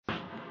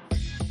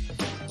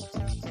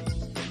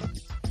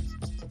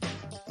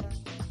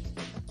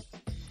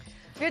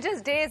We're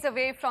just days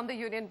away from the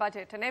union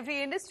budget, and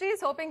every industry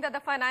is hoping that the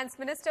finance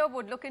minister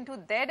would look into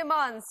their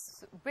demands,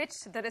 which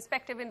the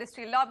respective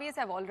industry lobbies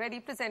have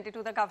already presented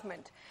to the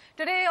government.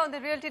 Today on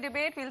the Realty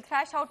Debate, we'll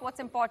thrash out what's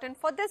important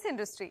for this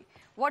industry.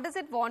 What does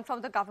it want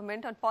from the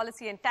government on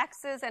policy and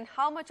taxes, and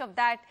how much of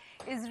that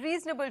is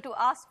reasonable to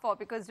ask for?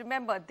 Because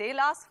remember, they'll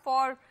ask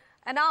for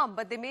an arm,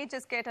 but they may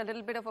just get a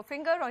little bit of a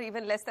finger or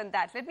even less than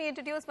that. Let me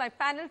introduce my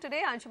panel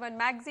today. Anshuman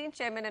Magazine,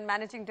 Chairman and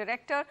Managing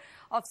Director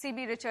of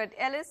CB Richard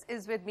Ellis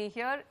is with me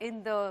here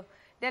in the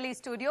Delhi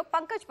studio.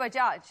 Pankaj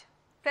Bajaj,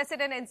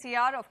 President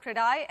NCR of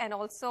CREDAI and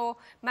also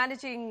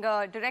Managing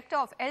Director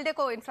of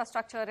Eldeco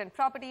Infrastructure and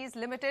Properties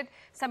Limited.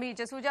 Sameer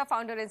Jasuja,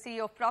 Founder and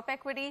CEO of Prop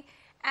Equity.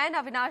 And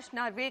Avinash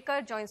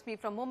Narvekar joins me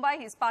from Mumbai.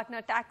 He's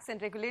Partner Tax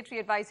and Regulatory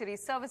Advisory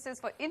Services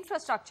for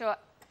Infrastructure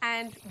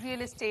and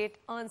Real Estate,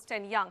 Ernst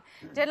 & Young.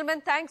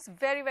 Gentlemen, thanks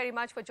very, very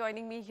much for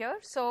joining me here.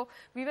 So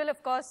we will,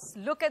 of course,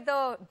 look at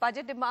the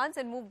budget demands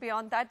and move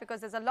beyond that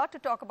because there's a lot to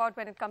talk about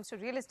when it comes to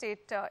real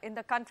estate in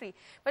the country.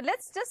 But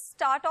let's just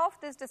start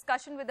off this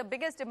discussion with the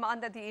biggest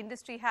demand that the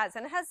industry has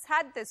and has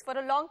had this for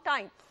a long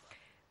time,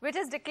 which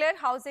has declared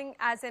housing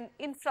as an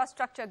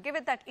infrastructure, give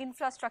it that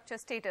infrastructure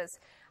status.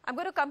 I'm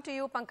going to come to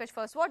you, Pankaj,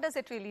 first. What does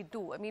it really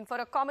do? I mean, for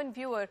a common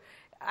viewer,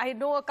 I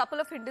know a couple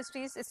of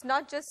industries, it's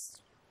not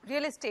just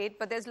real estate,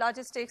 but there's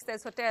logistics,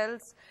 there's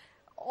hotels.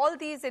 All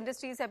these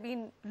industries have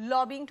been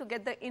lobbying to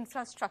get the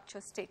infrastructure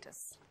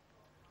status.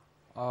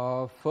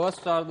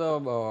 First are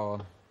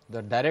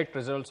the direct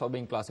results of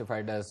being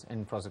classified as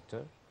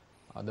infrastructure.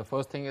 The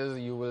first thing is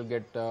you will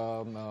get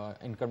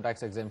income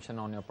tax exemption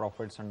on your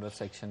profits under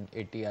Section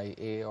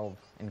 80IA of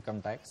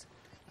income tax,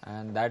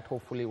 and that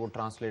hopefully would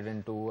translate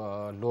into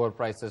lower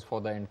prices for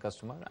the end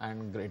customer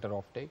and greater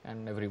offtake,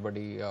 and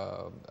everybody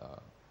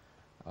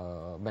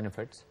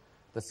benefits.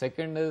 The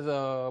second is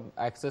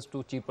access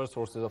to cheaper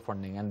sources of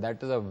funding, and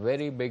that is a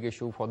very big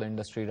issue for the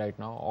industry right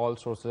now. All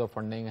sources of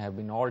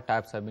funding all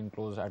taps have been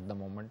closed at the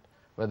moment,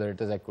 whether it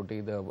is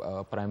equity,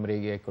 the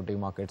primary equity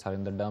markets are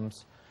in the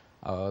dumps,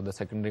 the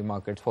secondary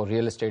markets for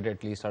real estate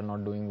at least are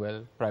not doing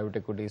well. Private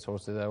equity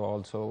sources are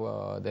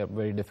also, they're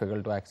very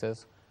difficult to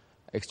access.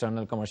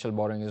 External commercial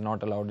borrowing is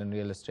not allowed in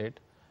real estate.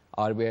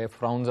 RBI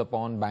frowns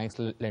upon banks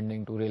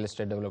lending to real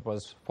estate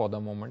developers for the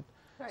moment.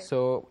 Right.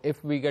 So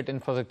if we get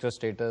infrastructure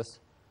status,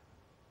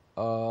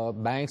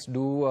 banks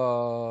do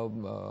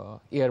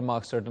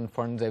earmark certain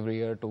funds every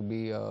year to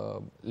be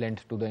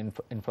lent to the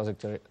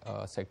infrastructure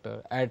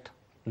sector at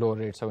low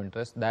rates of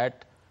interest.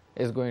 That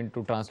is going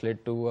to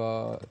translate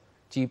to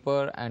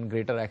cheaper and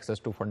greater access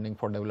to funding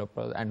for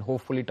developers and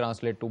hopefully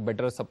translate to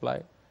better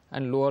supply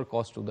and lower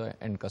cost to the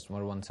end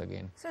customer once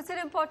again. So it's an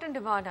important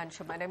demand,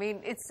 Anshuman. I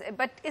mean,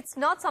 but it's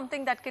not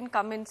something that can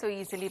come in so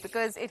easily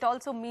because it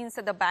also means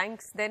that the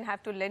banks then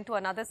have to lend to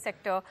another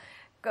sector,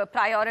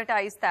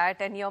 prioritize that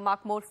and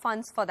earmark more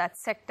funds for that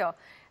sector.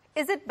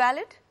 Is it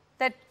valid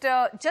that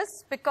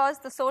just because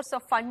the source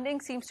of funding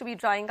seems to be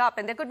drying up,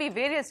 and there could be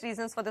various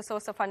reasons for the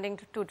source of funding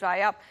to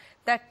dry up,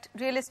 that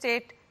real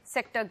estate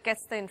sector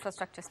gets the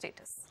infrastructure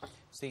status?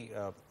 See,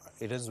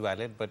 it is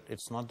valid, but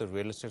it's not the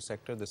real estate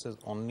sector. This is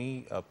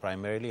only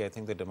primarily, I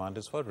think the demand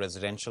is for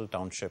residential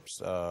townships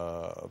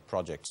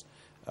projects.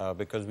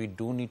 Because we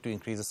do need to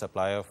increase the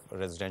supply of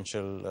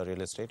residential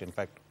real estate. In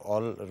fact,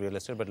 all real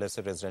estate, but let's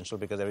say residential,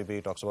 because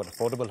everybody talks about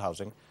affordable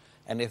housing.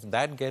 And if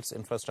that gets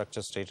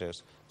infrastructure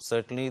status,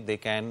 certainly they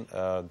can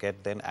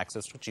get then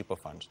access to cheaper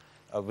funds,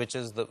 which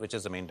is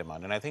the main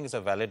demand. And I think it's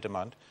a valid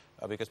demand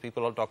because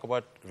people all talk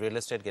about real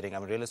estate getting. I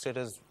mean, real estate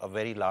is a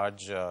very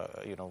large,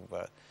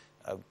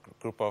 a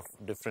group of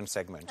different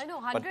segments. I know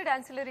 100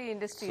 ancillary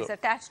industries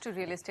attached to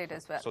real estate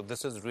as well. So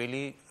this is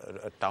really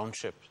a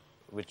township.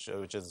 Which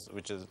is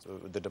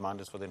the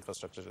demand is for the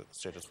infrastructure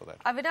status for that.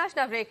 Avinash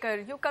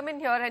Narvekar, you come in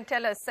here and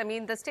tell us, I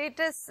mean, the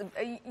status,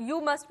 you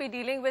must be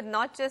dealing with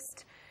not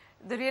just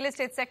the real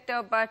estate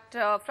sector, but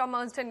from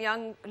Ernst &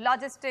 Young,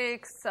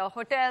 logistics,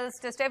 hotels,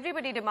 just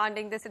everybody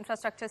demanding this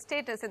infrastructure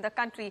status in the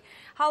country.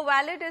 How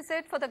valid is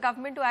it for the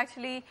government to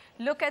actually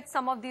look at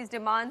some of these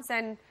demands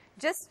and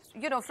just,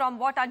 from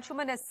what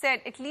Anshuman has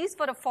said, at least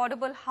for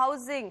affordable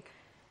housing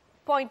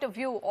point of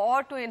view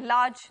or to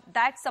enlarge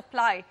that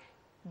supply,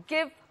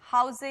 give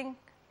housing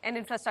and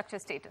infrastructure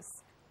status?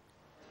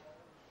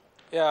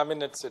 Yeah, I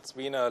mean, it's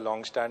been a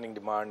long-standing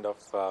demand of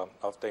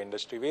the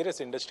industry,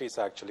 various industries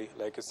actually.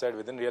 Like you said,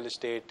 within real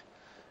estate,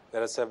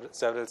 there are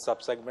several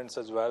sub-segments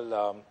as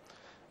well.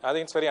 I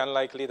think it's very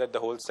unlikely that the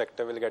whole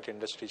sector will get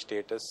industry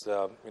status.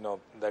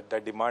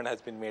 That demand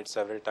has been made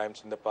several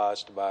times in the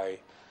past by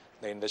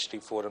the industry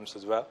forums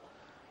as well.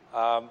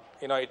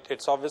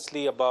 It's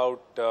obviously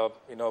about,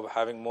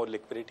 having more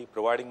liquidity,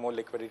 providing more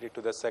liquidity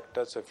to the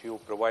sector. So if you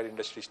provide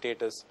industry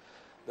status,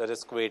 the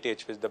risk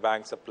weightage which the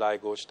banks apply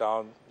goes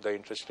down, the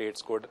interest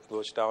rates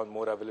goes down,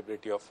 more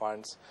availability of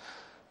funds.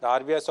 The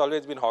RBI has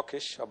always been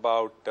hawkish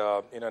about,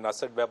 an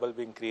asset bubble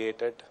being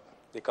created.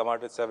 They come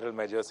out with several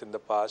measures in the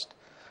past.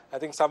 I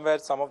think somewhere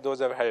some of those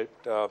have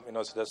helped, so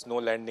there's no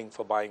lending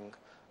for buying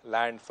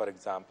land, for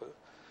example.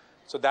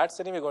 So that's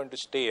anyway going to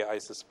stay, I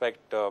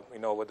suspect,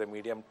 over the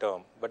medium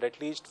term. But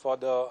at least for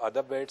the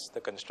other bits,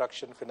 the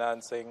construction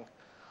financing,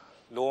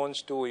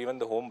 loans to even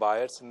the home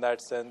buyers in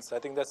that sense, I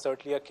think that's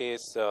certainly a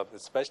case,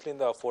 especially in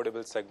the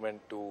affordable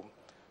segment, to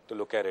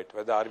look at it.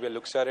 Whether RBI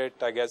looks at it,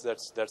 I guess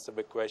that's a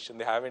big question.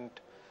 They haven't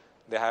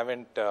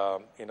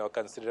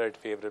considered it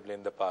favorably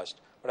in the past.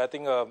 But I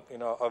think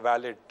a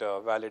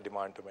valid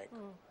demand to make.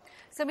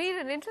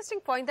 Sameer, an interesting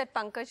point that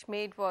Pankaj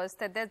made was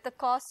that the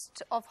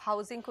cost of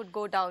housing could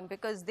go down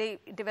because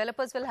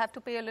developers will have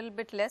to pay a little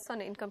bit less on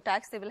income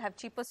tax. They will have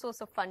cheaper source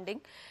of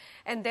funding,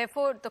 and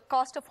therefore the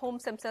cost of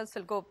homes themselves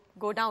will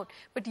go down.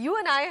 But you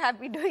and I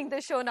have been doing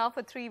this show now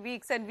for 3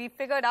 weeks, and we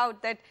figured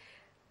out that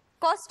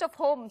cost of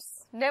homes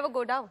never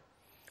go down.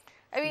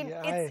 I mean,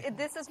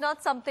 this is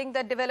not something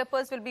that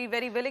developers will be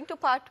very willing to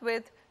part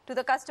with to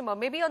the customer.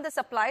 Maybe on the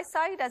supply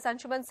side, as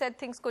Anshuman said,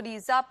 things could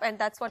ease up, and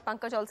that's what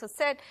Pankaj also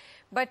said.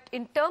 But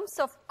in terms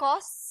of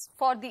costs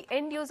for the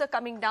end user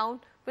coming down,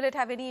 will it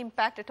have any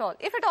impact at all?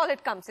 If at all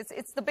it comes,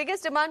 it's the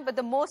biggest demand, but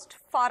the most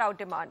far out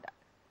demand.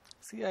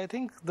 See, I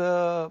think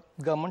the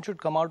government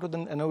should come out with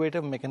an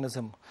innovative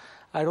mechanism.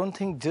 I don't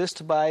think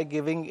just by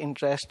giving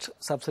interest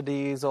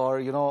subsidies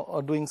or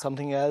doing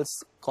something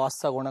else,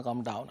 costs are going to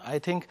come down. I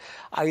think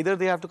either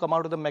they have to come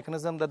out with a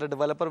mechanism that the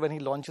developer, when he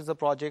launches a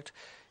project,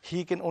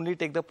 he can only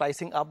take the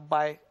pricing up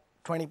by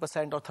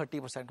 20% or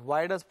 30%.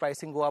 Why does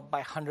pricing go up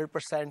by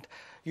 100%,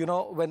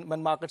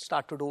 when markets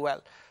start to do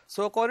well?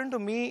 So according to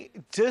me,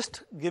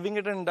 just giving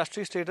it an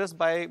industry status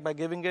by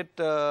giving it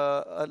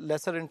a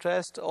lesser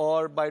interest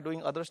or by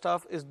doing other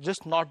stuff is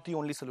just not the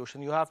only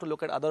solution. You have to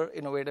look at other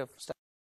innovative stuff.